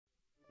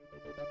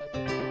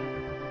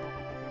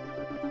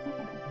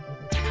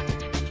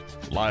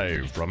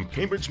Live from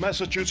Cambridge,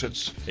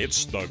 Massachusetts,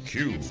 it's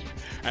theCUBE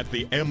at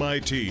the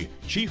MIT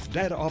Chief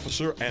Data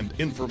Officer and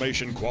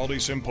Information Quality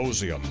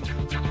Symposium.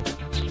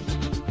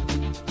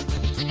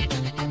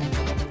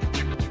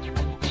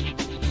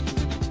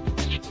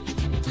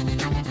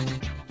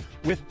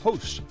 With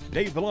hosts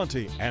Dave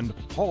Vellante and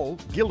Paul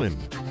Gillin.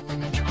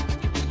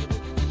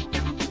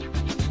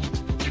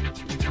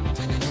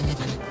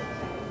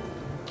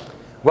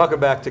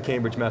 Welcome back to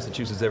Cambridge,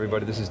 Massachusetts,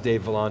 everybody. This is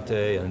Dave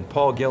Vellante, and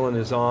Paul Gillin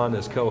is on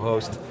as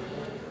co-host.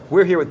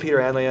 We're here with Peter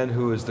Anlyan,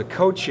 who is the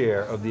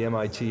co-chair of the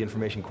MIT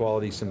Information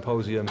Quality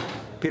Symposium.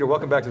 Peter,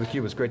 welcome back to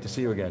theCUBE. It's great to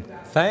see you again.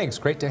 Thanks,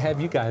 great to have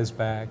you guys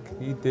back.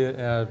 You did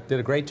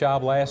a great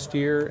job last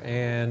year,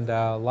 and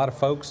a lot of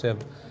folks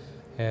have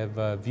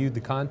viewed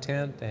the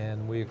content,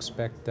 and we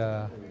expect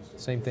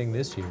same thing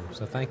this year,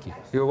 so thank you.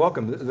 You're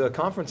welcome. The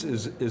conference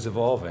is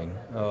evolving,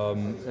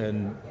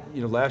 and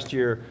last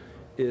year,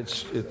 it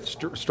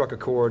struck a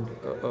chord,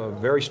 a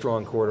very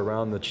strong chord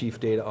around the Chief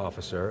Data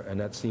Officer, and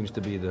that seems to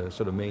be the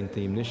sort of main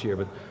theme this year.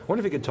 But I wonder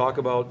if you could talk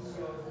about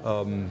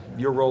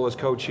your role as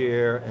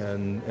co-chair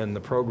and the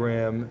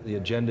program, the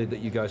agenda that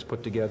you guys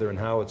put together and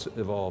how it's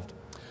evolved.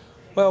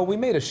 Well, we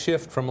made a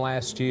shift from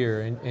last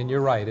year, and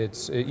you're right,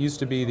 it used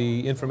to be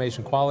the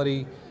Information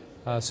Quality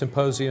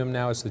Symposium,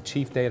 now it's the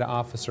Chief Data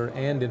Officer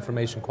and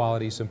Information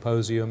Quality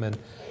Symposium, and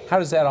how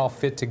does that all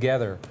fit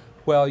together?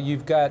 Well,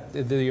 you've got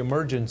the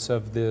emergence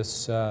of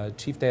this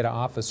Chief Data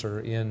Officer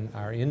in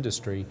our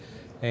industry,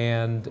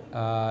 and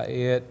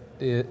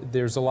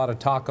there's a lot of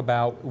talk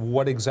about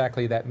what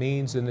exactly that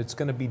means, and it's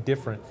going to be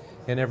different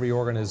in every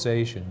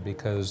organization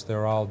because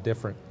they're all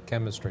different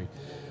chemistry.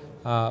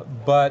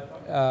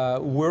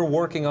 But we're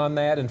working on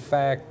that. In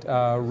fact,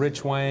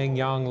 Rich Wang,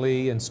 Yang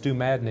Li, and Stu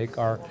Madnick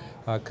are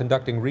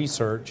conducting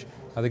research.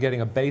 They're getting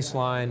a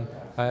baseline,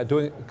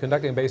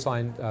 conducting a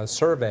baseline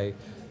survey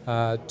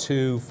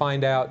to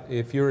find out,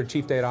 if you're a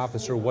Chief Data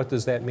Officer, what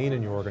does that mean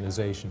in your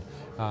organization?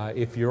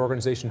 If your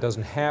organization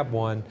doesn't have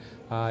one,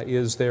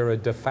 is there a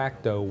de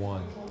facto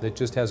one that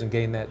just hasn't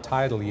gained that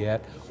title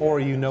yet, or are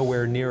you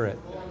nowhere near it?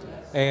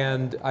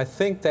 And I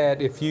think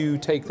that if you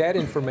take that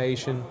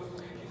information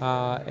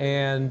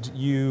and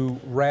you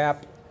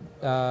wrap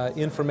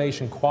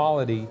information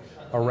quality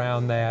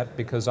around that,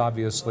 because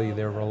obviously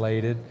they're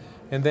related,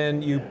 and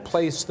then you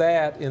place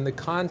that in the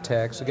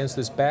context against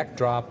this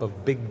backdrop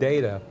of big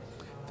data,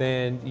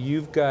 then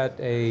you've got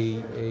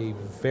a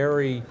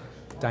very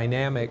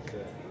dynamic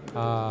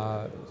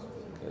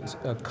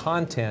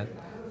content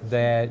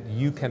that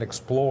you can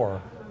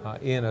explore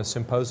in a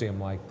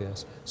symposium like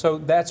this. So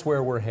that's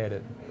where we're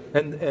headed.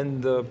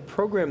 And the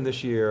program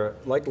this year,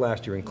 like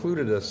last year,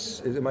 included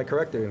am I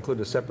correct, it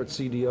included a separate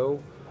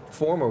CDO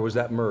form, or was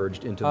that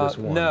merged into this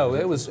one? No,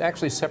 it was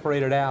actually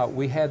separated out.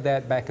 We had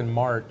that back in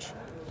March,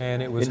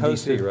 and it was in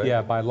hosted DC,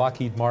 right? by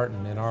Lockheed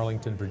Martin in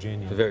Arlington,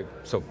 Virginia.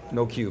 So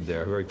no CUBE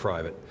there, very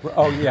private.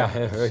 Oh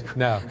yeah,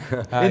 no.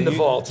 In the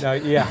vault. No,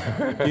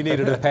 yeah, you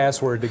needed a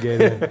password to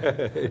get in.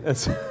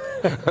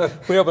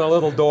 We opened a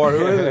little door.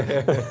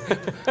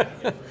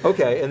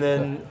 Okay, and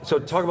then, so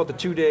talk about the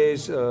 2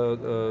 days,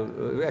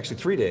 actually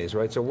 3 days,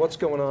 right? So what's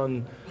going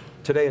on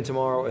today and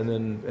tomorrow, and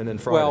then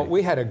Friday? Well,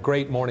 we had a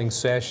great morning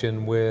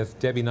session with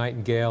Debbie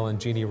Nightingale and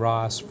Jeannie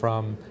Ross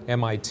from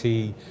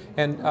MIT.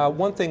 And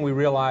one thing we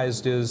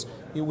realized is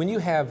when you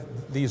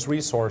have these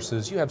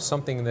resources, you have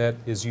something that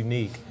is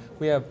unique.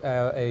 We have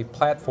a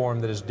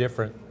platform that is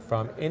different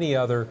from any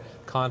other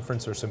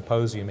conference or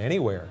symposium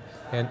anywhere.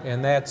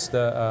 And that's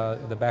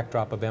the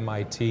backdrop of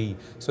MIT.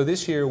 So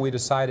this year we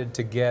decided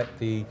to get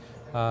the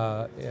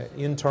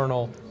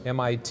internal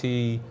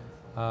MIT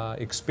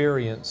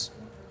experience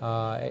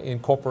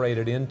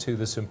incorporated into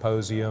the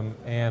symposium,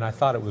 and I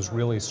thought it was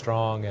really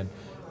strong, and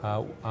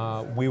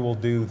we will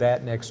do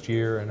that next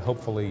year and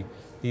hopefully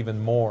even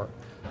more.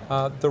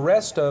 The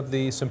rest of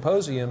the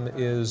symposium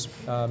is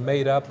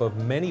made up of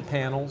many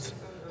panels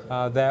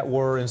that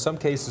were in some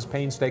cases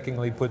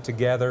painstakingly put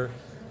together,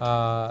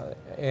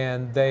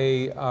 and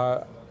they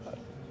are,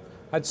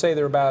 I'd say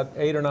there are about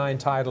 8 or 9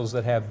 titles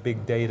that have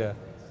big data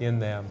in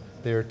them.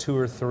 There are 2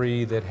 or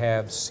 3 that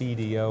have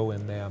CDO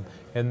in them,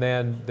 and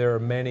then there are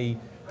many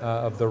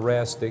of the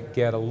rest that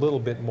get a little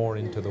bit more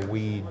into the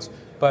weeds.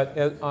 But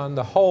on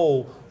the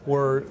whole,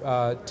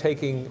 we're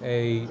taking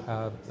a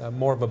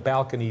more of a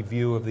balcony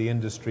view of the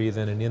industry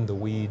than an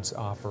in-the-weeds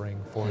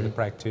offering for the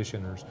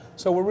practitioners.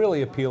 So we're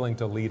really appealing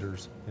to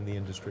leaders in the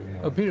industry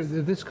more. Peter,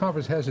 this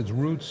conference has its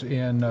roots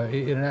in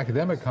an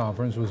academic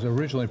conference. It was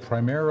originally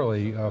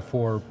primarily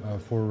for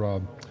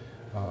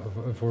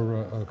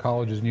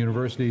colleges and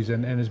universities,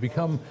 and has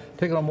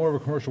taken on more of a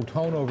commercial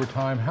tone over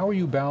time. How are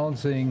you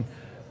balancing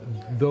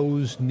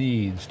those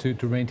needs to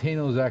maintain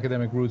those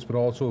academic roots, but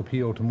also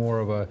appeal to more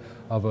of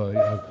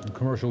a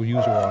commercial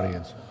user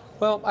audience?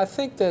 Well, I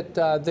think that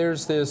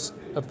there's this,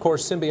 of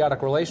course,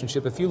 symbiotic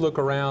relationship. If you look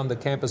around the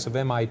campus of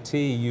MIT,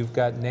 you've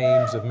got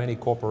names of many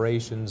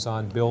corporations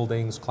on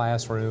buildings,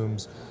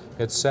 classrooms,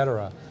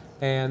 etc.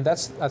 And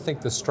that's, I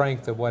think, the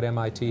strength of what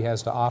MIT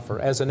has to offer.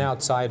 As an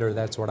outsider,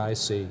 that's what I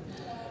see.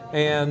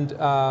 And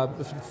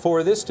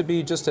for this to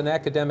be just an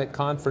academic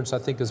conference, I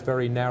think is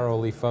very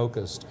narrowly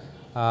focused.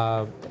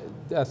 I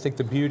think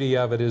the beauty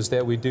of it is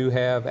that we do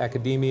have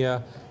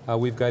academia,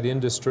 we've got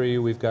industry,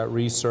 we've got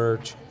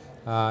research,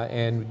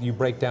 and you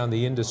break down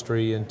the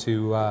industry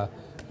into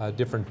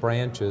different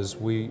branches,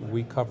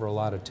 we cover a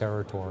lot of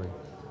territory.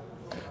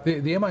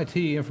 The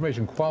MIT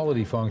information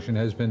quality function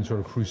has been sort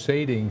of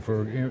crusading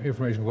for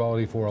information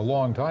quality for a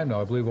long time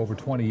now, I believe over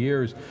 20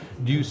 years.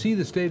 Do you see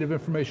the state of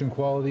information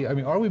quality? I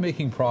mean, are we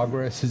making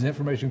progress? Is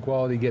information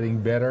quality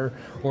getting better?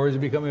 Or is it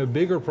becoming a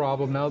bigger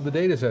problem now that the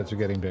data sets are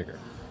getting bigger?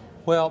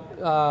 Well,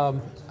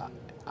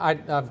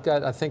 I've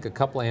got, I think, a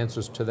couple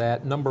answers to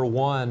that. Number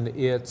one,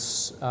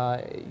 it's,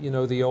 you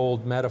know, the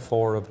old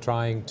metaphor of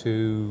trying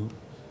to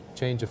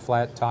change a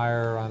flat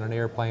tire on an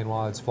airplane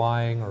while it's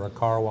flying or a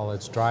car while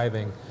it's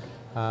driving.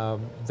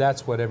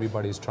 That's what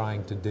everybody's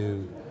trying to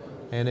do.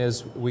 And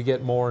as we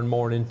get more and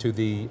more into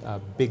the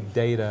big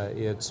data,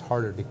 it's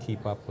harder to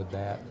keep up with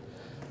that.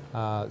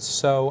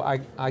 So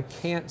I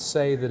can't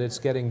say that it's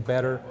getting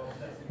better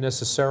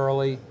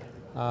necessarily.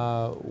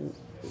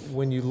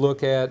 When you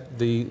look at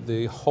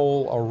the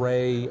whole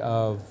array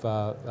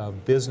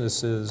of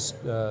businesses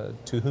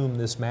to whom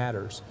this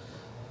matters,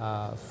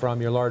 from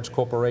your large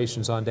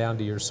corporations on down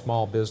to your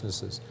small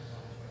businesses,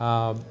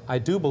 I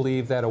do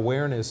believe that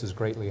awareness is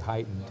greatly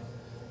heightened,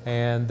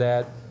 and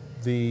that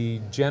the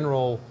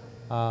general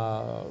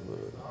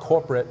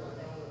corporate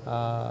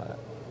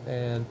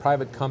and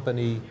private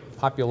company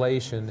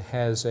population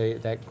has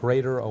that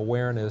greater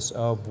awareness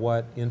of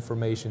what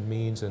information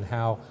means and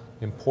how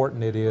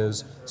important it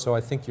is. So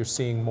I think you're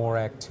seeing more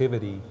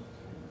activity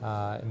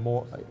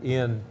more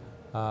in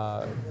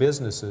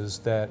businesses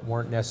that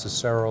weren't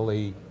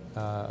necessarily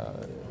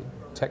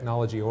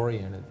technology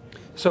oriented.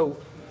 So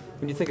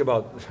when you think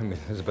about, I mean,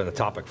 this has been a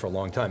topic for a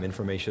long time,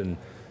 information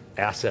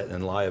asset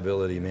and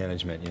liability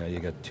management. You know, you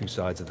got two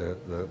sides of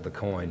the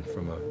coin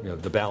from a, you know,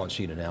 the balance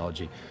sheet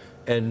analogy.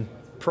 And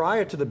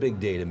prior to the big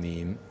data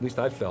meme, at least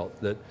I felt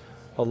that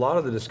a lot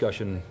of the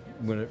discussion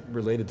when it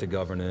related to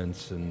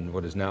governance and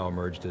what has now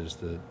emerged as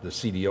the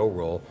CDO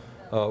role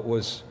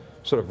was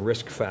sort of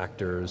risk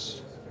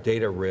factors,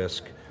 data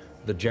risk,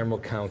 the general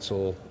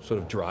counsel sort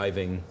of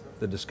driving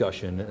the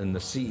discussion, and the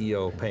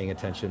CEO paying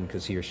attention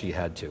because he or she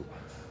had to.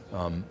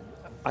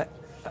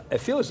 I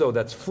feel as though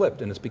that's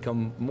flipped and it's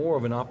become more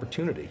of an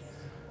opportunity.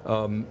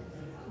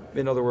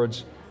 In other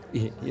words,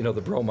 you know,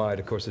 the bromide,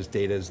 of course, is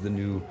data is the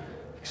new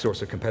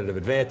source of competitive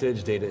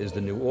advantage, data is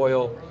the new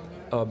oil.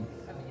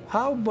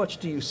 How much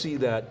do you see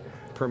that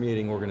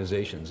permeating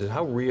organizations, and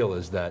how real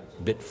is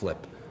that bit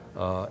flip?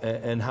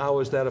 And how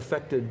has that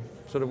affected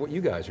sort of what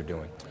you guys are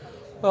doing?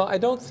 Well, I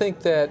don't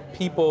think that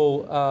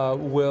people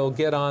will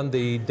get on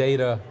the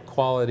data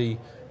quality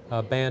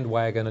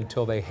bandwagon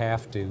until they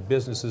have to,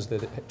 businesses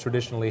that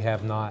traditionally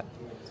have not.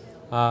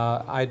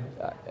 I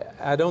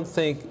don't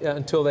think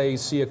until they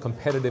see a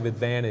competitive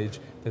advantage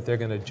that they're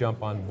going to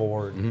jump on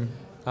board.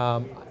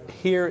 Mm-hmm.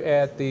 Here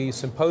at the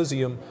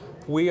symposium,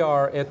 we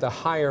are at the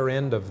higher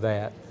end of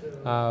that.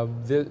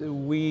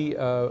 We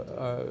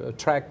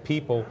attract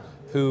people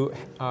who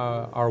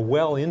are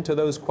well into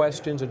those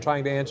questions and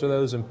trying to answer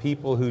those, and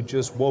people who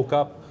just woke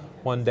up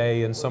one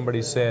day and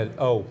somebody said,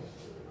 oh,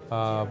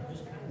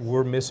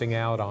 we're missing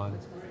out on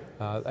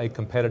a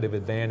competitive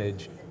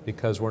advantage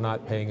because we're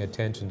not paying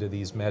attention to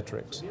these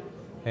metrics.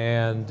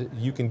 And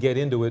you can get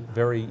into it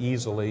very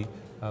easily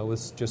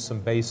with just some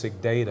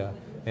basic data.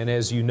 And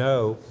as you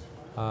know,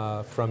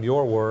 from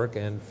your work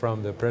and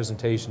from the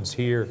presentations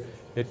here,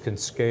 it can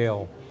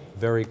scale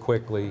very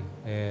quickly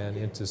and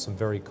into some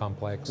very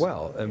complex.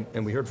 Well,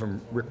 and we heard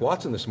from Rick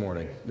Watson this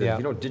morning that if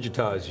you don't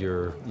digitize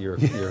your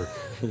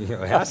you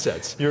know,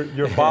 assets,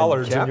 your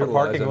bollards in your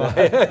parking lot.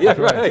 Yeah,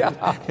 right.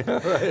 Yeah.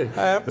 Right.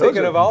 I'm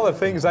thinking of all the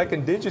things I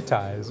can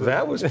digitize.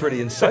 That was pretty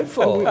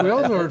insightful. We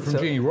also heard from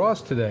Jeannie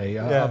Ross today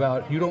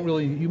about you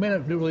may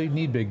not really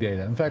need big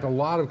data. In fact, a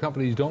lot of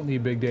companies don't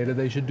need big data.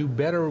 They should do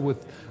better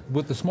with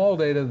the small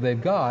data that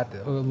they've got.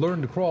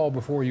 Learn to crawl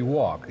before you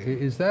walk.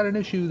 Is that an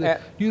issue? Do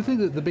you think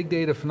that the big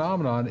data phenomenon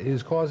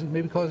is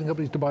maybe causing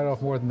companies to bite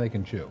off more than they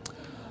can chew?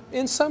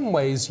 In some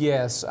ways,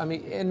 yes. I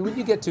mean, and when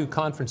you get to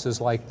conferences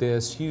like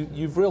this,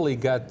 you've really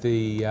got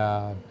the,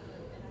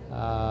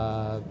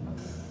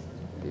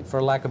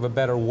 for lack of a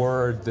better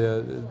word,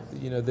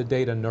 the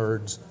data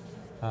nerds.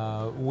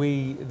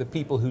 The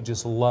people who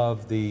just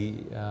love the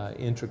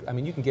I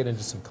mean, you can get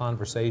into some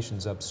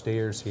conversations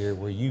upstairs here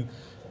where you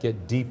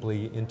get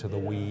deeply into the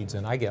weeds,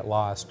 and I get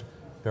lost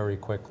very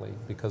quickly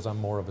because I'm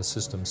more of a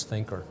systems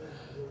thinker.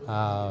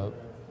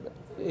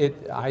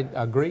 I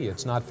agree,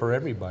 it's not for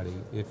everybody.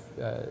 If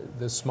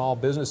the Small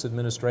Business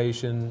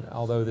Administration,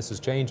 although this is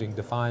changing,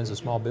 defines a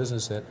small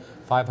business at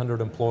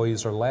 500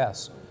 employees or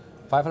less.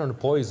 500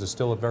 employees is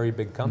still a very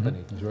big company.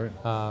 Mm-hmm. That's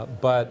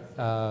right. But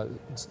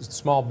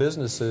small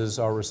businesses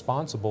are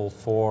responsible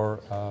for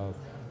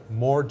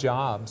more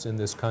jobs in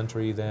this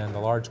country than the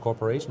large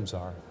corporations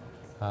are.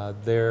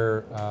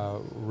 They're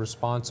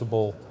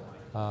responsible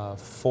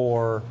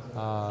for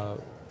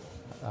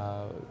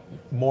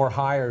more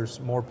hires,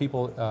 more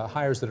people,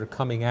 hires that are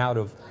coming out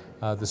of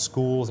the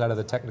schools, out of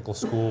the technical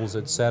schools,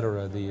 et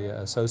cetera, the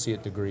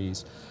associate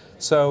degrees.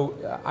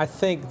 So I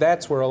think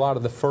that's where a lot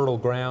of the fertile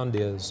ground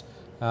is.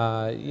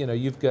 You know,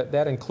 you've got,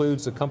 that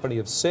includes a company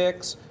of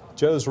 6,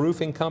 Joe's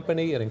Roofing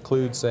Company, it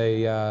includes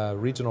a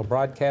regional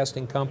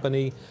broadcasting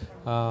company,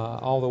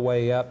 all the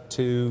way up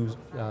to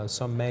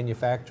some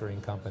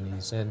manufacturing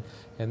companies. And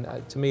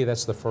to me,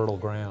 that's the fertile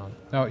ground.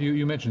 Now,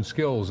 you mentioned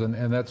skills,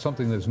 and that's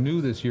something that's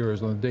new this year,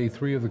 is on day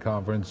 3 of the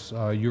conference,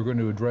 you're going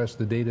to address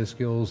the data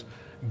skills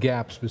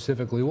gap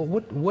specifically. Well,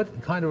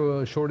 what kind of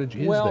a shortage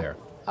is there?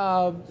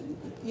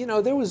 You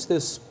know, there was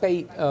this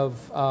spate of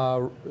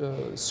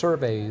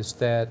surveys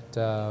that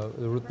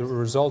the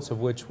results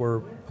of which were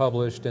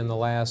published in the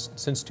last,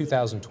 since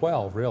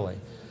 2012, really.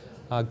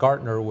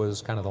 Gartner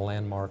was kind of the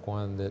landmark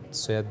one that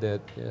said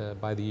that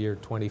by the year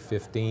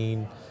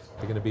 2015, there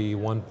are going to be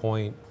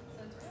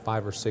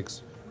 1.5 or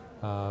 6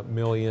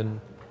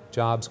 million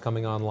jobs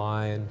coming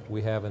online.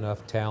 We have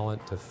enough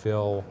talent to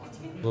fill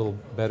a little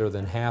better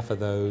than half of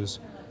those.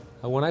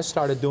 When I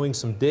started doing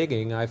some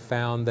digging, I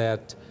found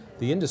that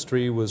the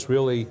industry was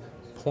really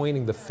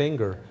pointing the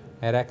finger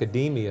at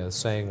academia,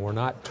 saying we're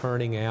not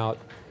turning out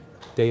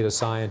data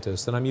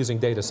scientists, and I'm using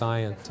data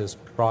scientists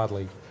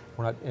broadly,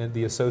 we're not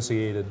the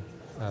associated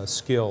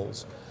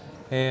skills.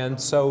 And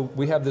so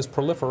we have this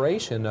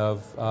proliferation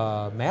of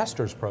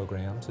master's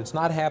programs. It's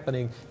not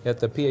happening at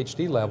the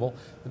PhD level.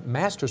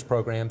 Master's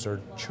programs are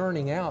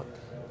churning out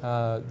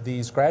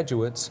these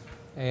graduates,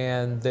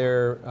 and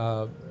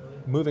they're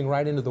moving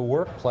right into the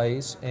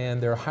workplace,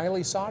 and they're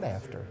highly sought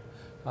after.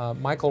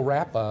 Michael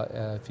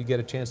Rappa, if you get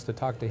a chance to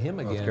talk to him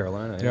again, North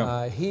Carolina,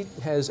 yeah. He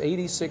has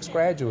 86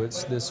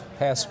 graduates this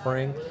past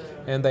spring,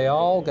 and they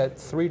all got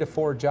 3 to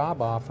 4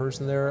 job offers,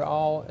 and they're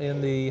all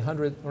in the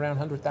around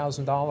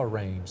 $100,000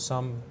 range,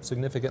 some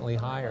significantly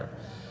higher.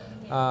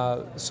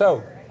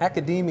 So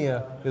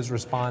academia is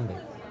responding,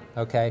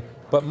 okay?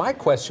 But my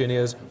question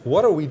is,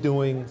 what are we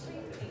doing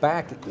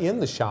back in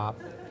the shop,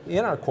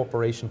 in our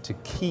corporation, to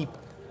keep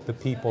the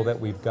people that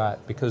we've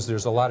got? Because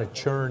there's a lot of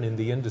churn in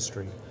the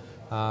industry.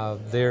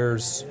 There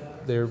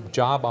are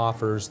job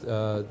offers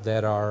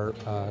that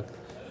are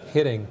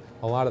hitting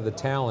a lot of the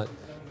talent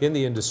in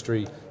the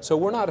industry. So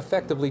we're not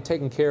effectively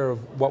taking care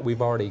of what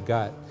we've already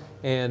got.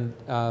 And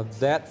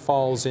that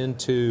falls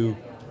into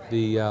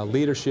the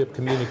leadership,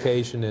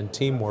 communication, and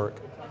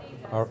teamwork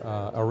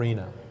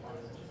arena.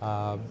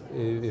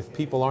 If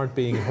people aren't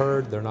being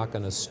heard, they're not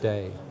going to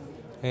stay.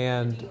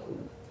 And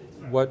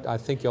what I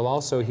think you'll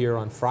also hear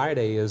on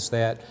Friday is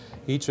that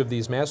each of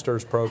these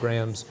master's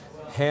programs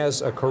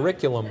has a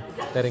curriculum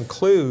that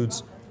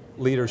includes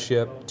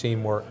leadership,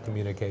 teamwork,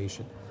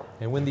 communication.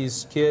 And when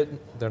these kids,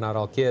 they're not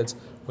all kids,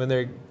 when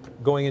they're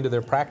going into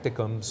their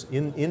practicums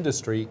in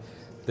industry,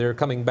 they're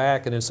coming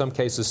back and in some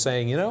cases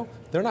saying, you know,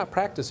 they're not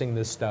practicing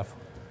this stuff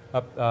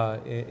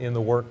up in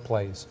the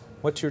workplace.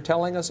 What you're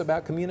telling us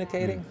about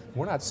communicating,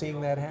 we're not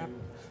seeing that happen.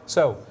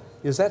 So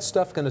is that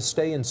stuff going to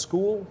stay in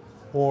school,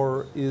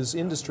 or is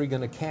industry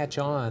going to catch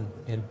on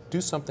and do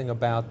something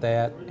about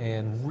that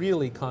and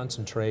really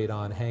concentrate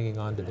on hanging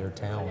on to their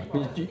talent?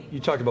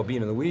 You talked about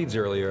being in the weeds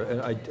earlier,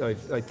 and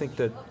I think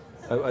that,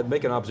 I'd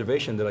make an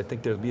observation that I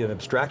think there'd be an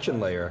abstraction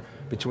layer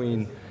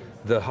between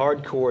the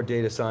hardcore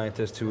data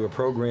scientists who are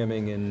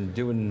programming and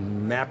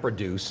doing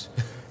MapReduce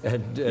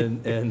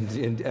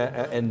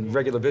and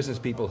regular business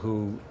people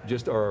who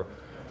just are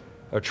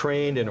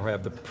trained and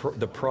have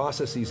the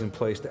processes in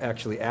place to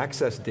actually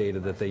access data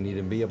that they need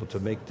and be able to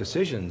make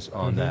decisions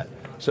on that.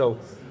 So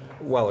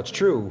while it's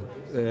true,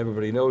 and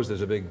everybody knows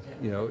there's a big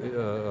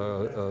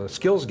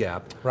skills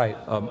gap, right.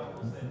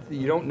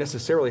 You don't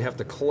necessarily have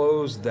to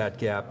close that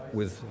gap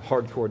with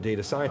hardcore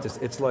data scientists.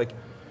 It's like,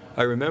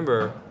 I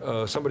remember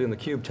somebody on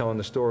theCUBE telling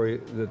the story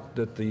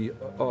that the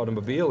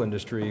automobile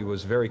industry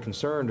was very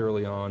concerned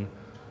early on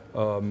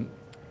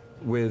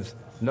with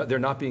there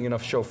not being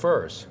enough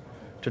chauffeurs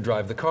to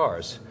drive the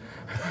cars.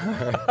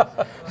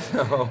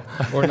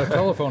 Or the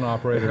telephone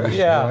operators,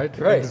 yeah,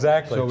 right?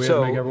 Exactly. So we have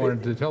to make everyone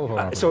into telephone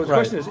operators. So the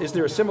question is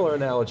there a similar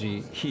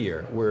analogy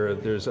here, where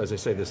there's, as I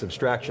say, this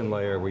abstraction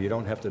layer where you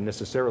don't have to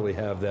necessarily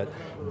have that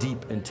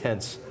deep,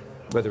 intense,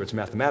 whether it's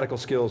mathematical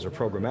skills or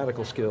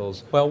programmatical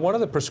skills? Well, one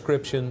of the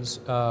prescriptions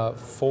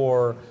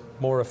for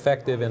more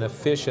effective and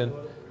efficient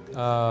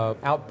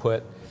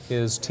output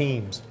is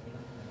teams,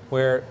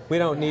 where we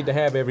don't need to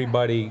have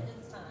everybody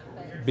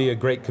be a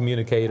great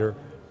communicator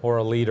or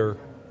a leader.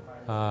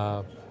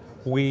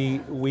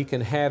 We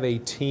can have a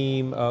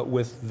team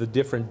with the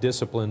different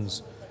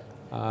disciplines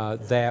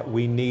that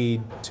we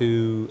need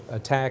to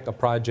attack a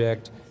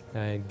project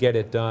and get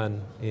it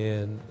done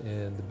in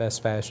the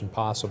best fashion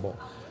possible.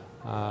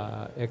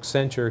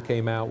 Accenture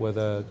came out with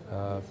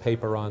a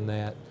paper on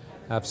that.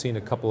 I've seen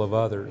a couple of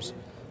others.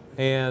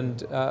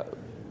 And,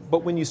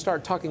 but when you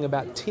start talking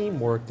about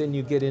teamwork, then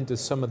you get into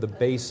some of the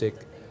basic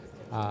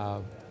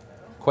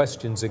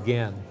questions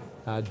again.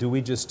 Do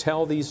we just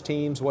tell these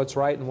teams what's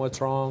right and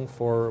what's wrong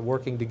for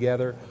working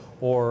together,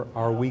 or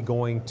are we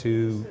going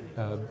to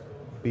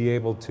be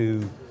able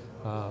to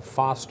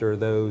foster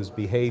those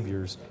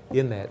behaviors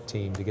in that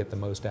team to get the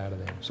most out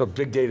of them. So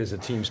big data is a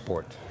team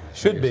sport.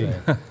 Should be.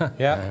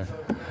 Yeah.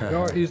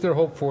 Is there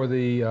hope for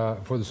the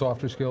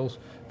softer skills,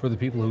 for the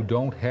people who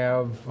don't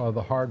have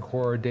the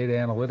hardcore data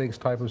analytics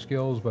type of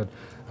skills, but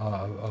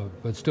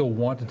still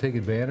want to take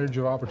advantage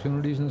of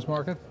opportunities in this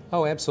market?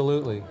 Oh,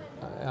 absolutely.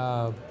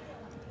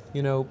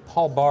 You know,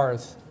 Paul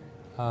Barth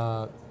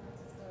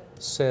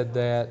said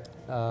that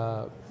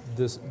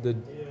the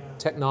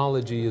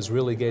technology is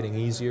really getting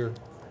easier,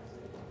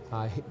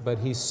 but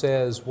he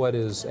says what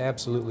is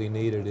absolutely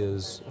needed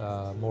is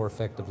more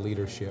effective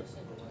leadership.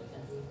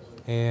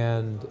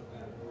 And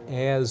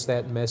as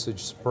that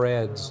message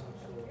spreads,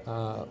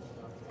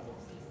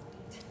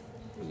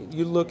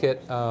 you look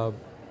at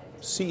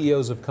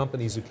CEOs of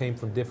companies who came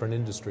from different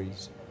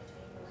industries,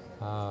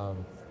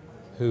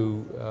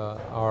 who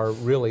are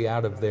really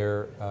out of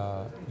their,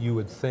 you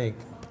would think,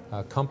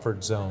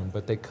 comfort zone,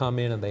 but they come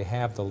in and they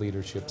have the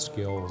leadership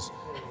skills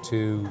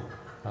to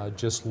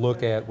just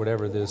look at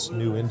whatever this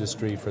new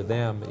industry for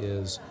them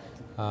is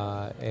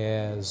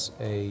as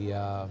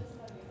a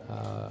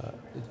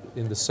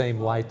in the same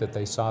light that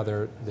they saw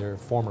their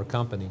former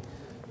company,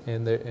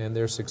 and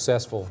they're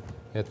successful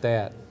at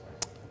that.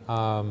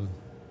 I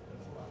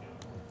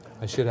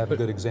should have a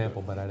good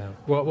example, but I don't.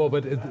 Well,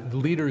 but the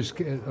leaders,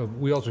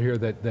 we also hear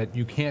that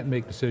you can't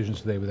make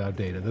decisions today without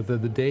data.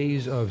 That the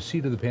days of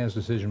seat-of-the-pants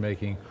decision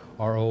making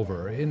are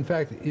over. In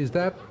fact, is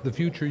that the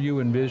future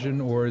you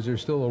envision, or is there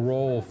still a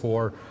role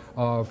for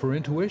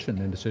intuition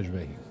in decision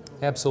making?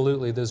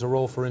 Absolutely, there's a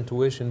role for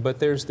intuition, but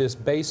there's this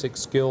basic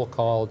skill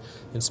called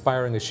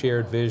inspiring a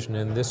shared vision,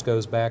 and this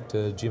goes back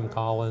to Jim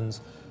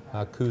Collins,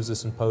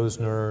 Kouzes and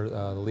Posner,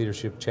 the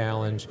Leadership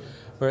Challenge.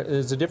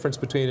 There's a difference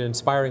between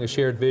inspiring a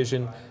shared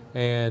vision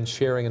and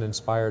sharing an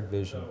inspired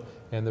vision.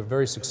 And the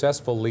very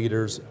successful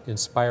leaders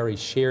inspire a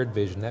shared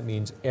vision. That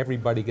means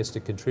everybody gets to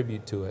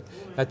contribute to it.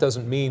 That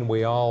doesn't mean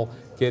we all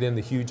get in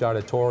the huge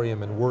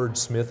auditorium and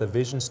wordsmith a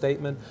vision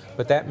statement,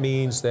 but that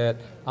means that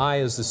I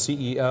as the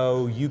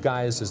CEO, you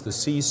guys as the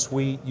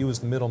C-suite, you as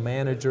the middle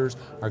managers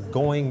are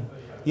going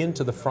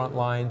into the front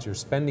lines, you're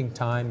spending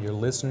time, you're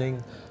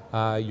listening,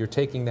 you're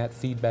taking that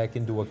feedback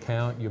into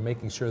account, you're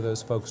making sure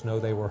those folks know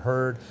they were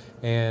heard,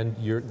 and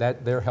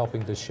they're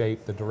helping to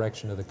shape the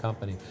direction of the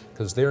company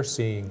because they're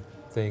seeing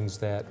things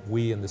that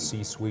we in the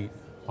C-suite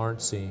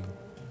aren't seeing,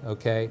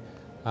 okay?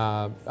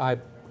 The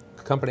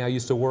company I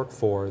used to work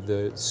for,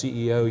 the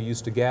CEO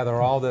used to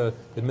gather all the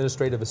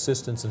administrative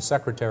assistants and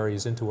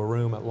secretaries into a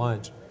room at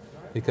lunch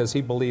because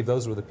he believed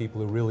those were the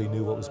people who really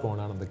knew what was going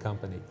on in the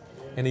company.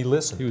 And he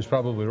listened. He was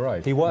probably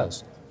right. He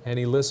was, and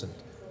he listened.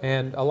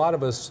 And a lot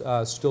of us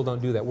still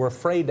don't do that. We're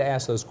afraid to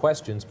ask those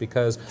questions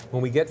because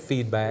when we get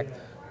feedback,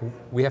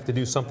 we have to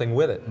do something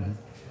with it. Mm-hmm.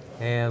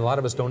 And a lot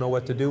of us don't know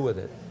what to do with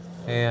it.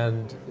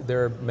 And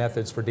there are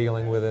methods for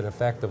dealing with it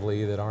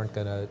effectively that aren't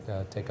going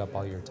to take up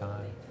all your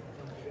time.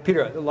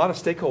 Peter, a lot of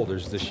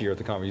stakeholders this year at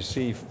the conference.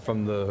 You see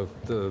from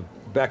the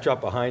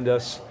backdrop behind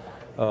us,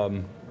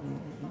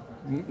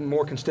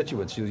 more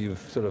constituents. You've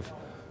sort of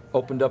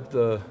opened up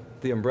the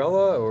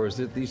umbrella, or is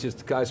it these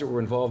just guys that were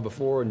involved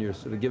before and you're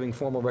sort of giving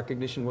formal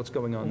recognition? What's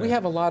going on there? We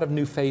have a lot of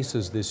new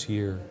faces this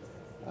year,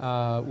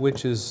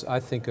 which is, I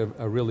think, a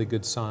really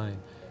good sign.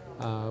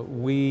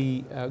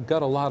 We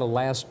got a lot of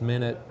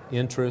last-minute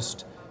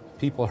interest.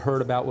 People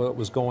heard about what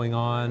was going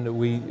on.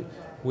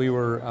 We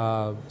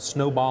were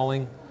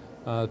snowballing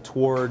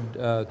toward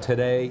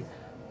today,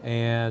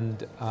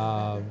 and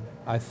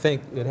I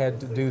think it had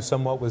to do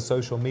somewhat with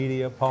social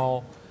media,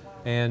 Paul,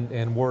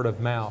 and word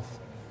of mouth.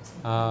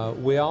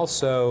 We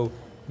also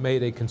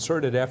made a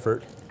concerted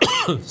effort,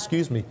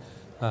 excuse me,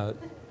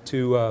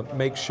 to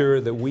make sure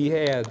that we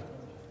had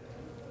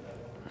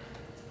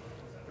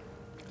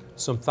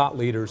some thought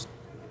leaders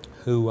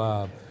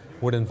who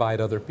would invite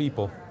other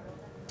people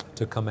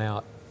to come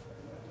out.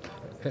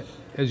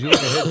 As you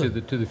look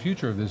ahead to the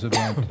future of this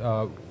event,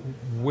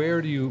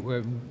 where do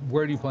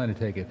you plan to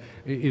take it?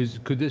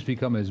 Could this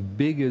become as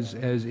big as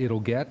it'll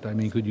get? I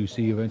mean, could you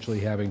see eventually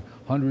having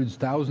hundreds,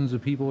 thousands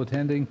of people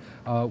attending?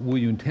 Will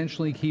you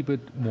intentionally keep it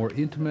more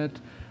intimate?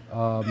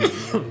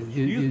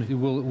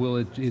 Will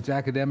its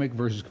academic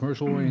versus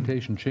commercial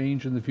orientation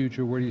change in the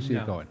future? Where do you see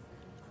it going?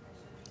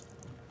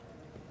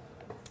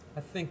 I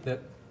think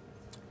that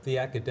the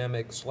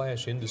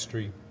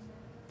academic/industry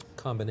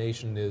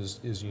combination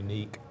is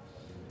unique,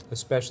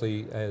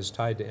 especially as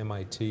tied to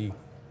MIT.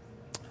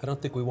 I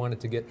don't think we want it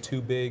to get too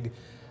big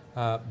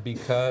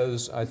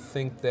because I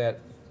think that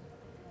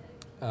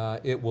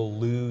it will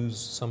lose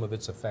some of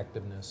its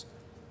effectiveness.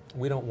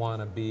 We don't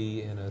want to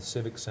be in a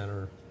civic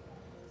center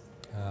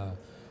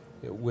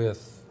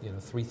with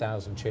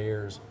 3,000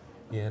 chairs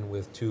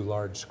with 2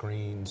 large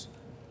screens.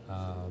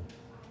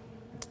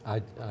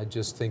 I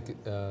just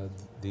think the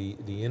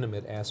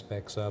intimate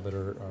aspects of it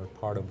are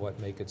part of what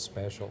make it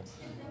special.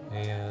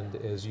 And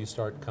as you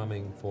start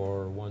coming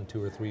for 1,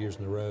 2, or 3 years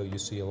in a row, you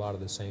see a lot of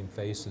the same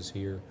faces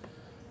here.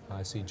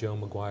 I see Joe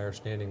McGuire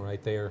standing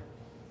right there.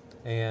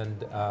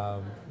 And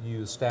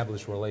you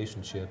establish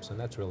relationships, and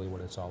that's really what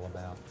it's all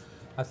about.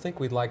 I think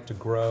we'd like to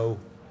grow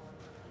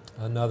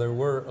another.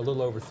 We're a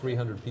little over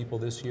 300 people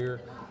this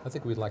year. I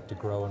think we'd like to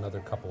grow another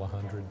couple of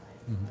hundred.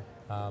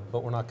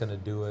 But we're not going to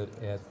do it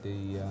at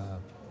the,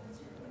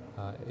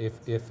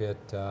 if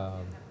it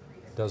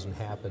doesn't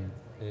happen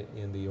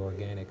in the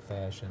organic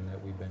fashion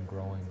that we've been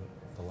growing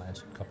the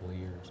last couple of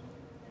years.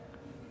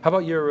 How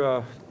about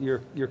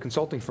your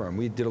consulting firm?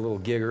 We did a little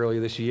gig earlier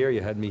this year.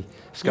 You had me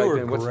Skype You were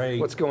in. great.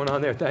 What's going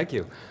on there? Thank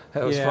you.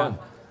 That was fun.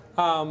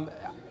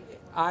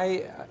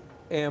 I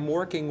am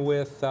working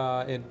with,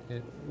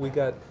 we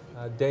got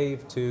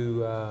Dave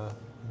to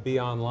be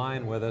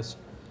online with us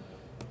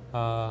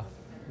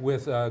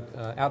with an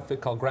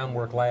outfit called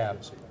Groundwork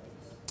Labs,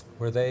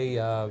 where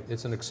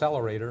it's an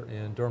accelerator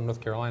in Durham,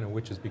 North Carolina,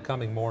 which is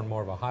becoming more and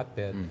more of a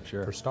hotbed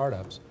for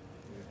startups.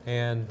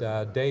 And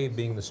Dave,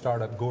 being the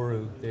startup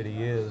guru that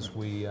he is,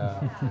 we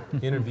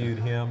interviewed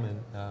him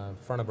in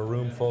front of a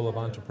room full of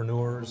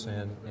entrepreneurs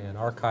and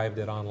archived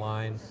it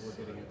online.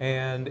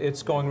 And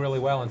it's going really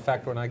well. In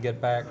fact, when I get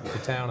back to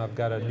town, I've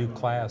got a new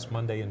class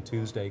Monday and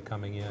Tuesday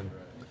coming in.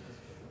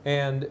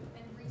 And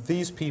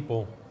these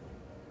people,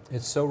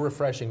 it's so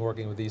refreshing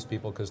working with these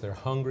people because they're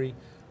hungry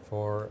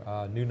for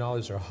new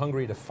knowledge. They're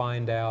hungry to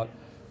find out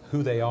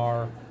who they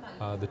are,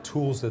 the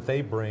tools that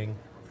they bring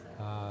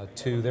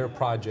to their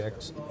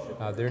projects,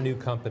 their new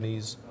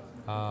companies,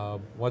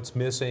 what's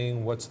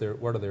missing, what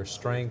are their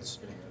strengths,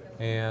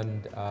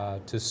 and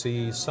to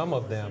see some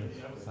of them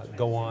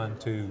go on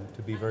to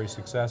be very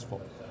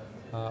successful.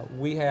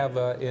 We have,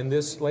 in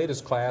this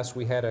latest class,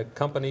 we had a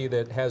company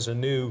that has a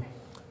new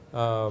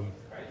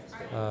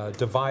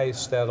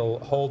device that'll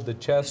hold the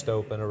chest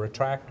open, a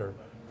retractor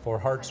for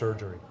heart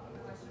surgery.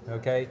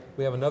 Okay?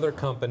 We have another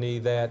company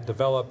that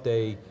developed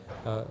a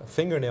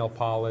fingernail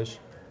polish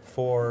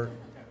for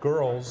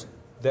girls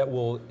that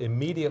will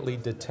immediately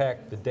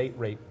detect the date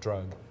rape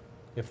drug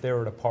if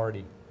they're at a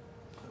party.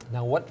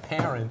 Now, what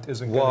parent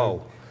isn't going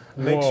to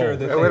make sure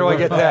that where do I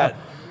get that?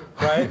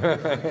 Right?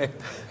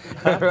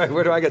 Right?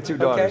 Where do I get two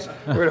daughters?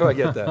 Okay. Where do I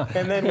get that?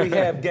 And then we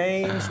have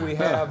games. We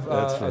have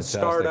a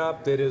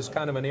startup that is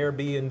kind of an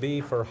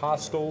Airbnb for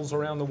hostels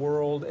around the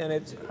world.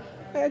 And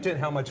imagine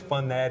how much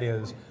fun that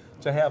is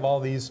to have all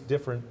these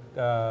different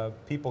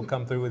people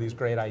come through with these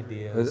great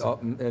ideas.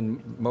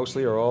 And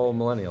mostly are all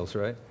millennials,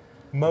 right?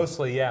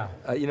 Mostly, yeah.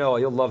 You know,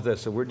 you'll love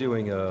this. So we're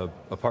doing a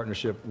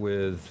partnership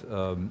with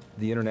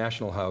the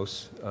International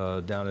House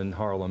down in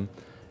Harlem,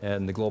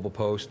 and the Global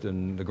Post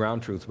and the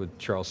Ground Truth with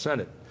Charles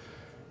Sennett.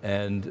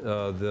 And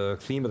the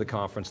theme of the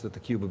conference that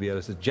theCUBE will be at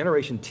is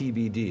Generation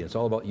TBD. It's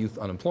all about youth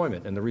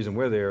unemployment. And the reason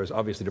we're there is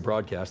obviously to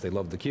broadcast, they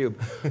love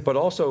theCUBE, but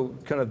also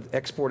kind of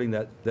exporting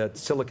that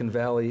Silicon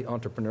Valley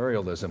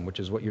entrepreneurialism, which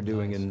is what you're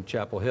doing in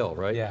Chapel Hill,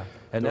 right? Yeah.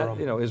 And Durham. that,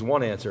 you know, is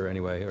one answer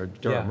anyway, or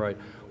Durham, Yeah. right?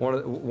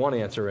 One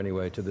answer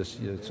anyway to this,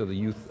 so the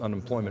youth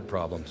unemployment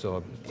problem. So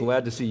I'm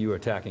glad to see you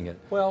attacking it.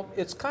 Well,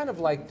 it's kind of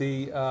like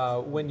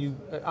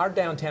our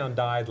downtown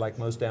died like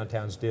most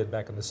downtowns did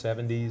back in the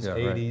 70s,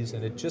 80s,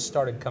 and it just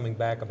started coming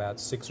back about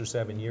 6 or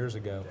 7 years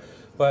ago.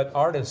 But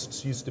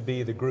artists used to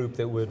be the group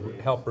that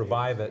would help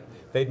revive it.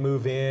 They'd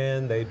move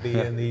in, they'd be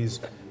in these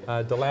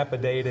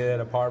dilapidated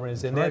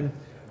apartments, and then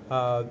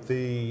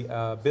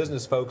the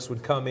business folks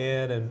would come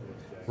in and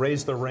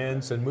raise the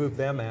rents and move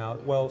them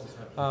out. Well,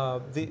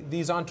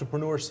 these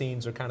entrepreneur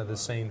scenes are kind of the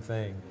same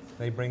thing.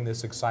 They bring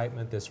this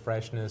excitement, this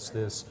freshness,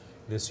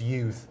 this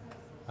youth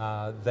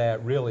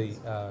that really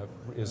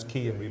is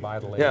key in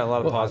revitalizing. Yeah, a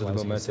lot of positive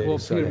momentum. Well,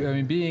 Peter, I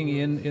mean, being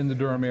in the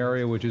Durham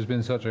area, which has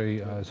been such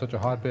a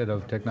hotbed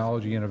of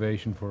technology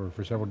innovation for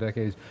several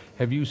decades,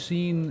 have you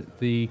seen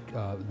the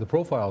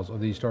profiles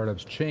of these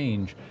startups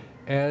change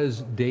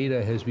as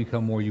data has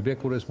become more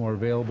ubiquitous, more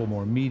available,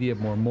 more immediate,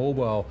 more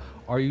mobile?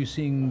 Are you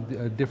seeing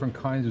different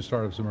kinds of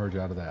startups emerge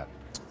out of that?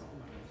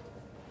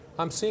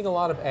 I'm seeing a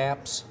lot of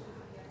apps.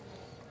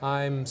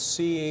 I'm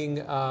seeing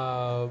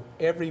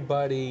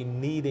everybody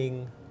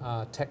needing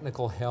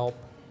technical help,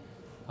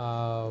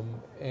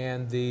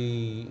 and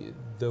the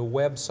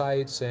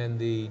websites and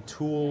the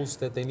tools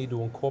that they need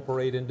to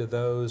incorporate into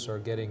those are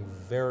getting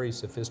very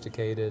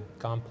sophisticated,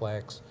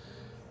 complex.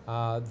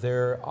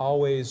 They're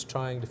always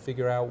trying to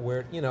figure out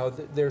where, you know,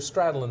 they're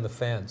straddling the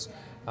fence.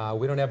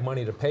 We don't have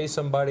money to pay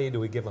somebody. Do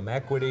we give them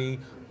equity?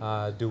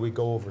 Do we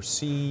go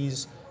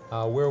overseas?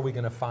 Where are we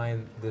going to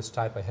find this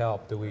type of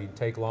help? Do we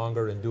take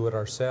longer and do it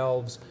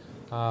ourselves?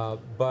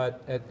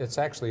 But it's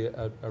actually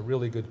a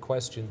really good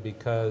question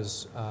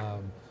because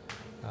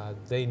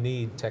they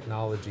need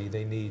technology,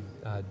 they need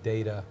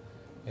data,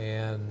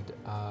 and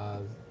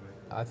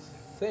I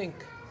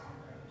think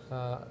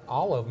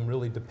all of them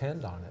really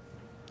depend on it.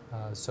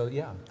 So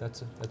yeah,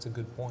 that's a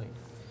good point.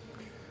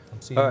 I'm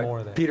seeing more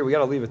of that. Peter, we got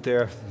to leave it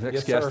there. Next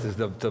Yes, guest sir. is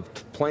the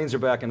planes are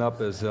backing up,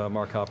 as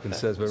Mark Hopkins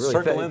says. But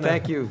really,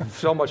 thank you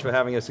so much for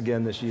having us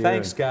again this year.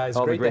 Thanks, guys.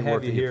 All Great the great to have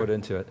work you that here. you put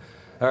into it.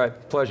 All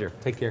right, pleasure.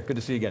 Take care. Good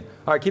to see you again.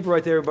 All right, keep it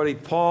right there, everybody.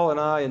 Paul and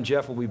I and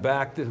Jeff will be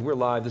back. We're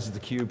live. This is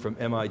theCUBE from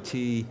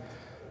MIT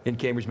in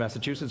Cambridge,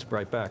 Massachusetts.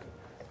 Right back.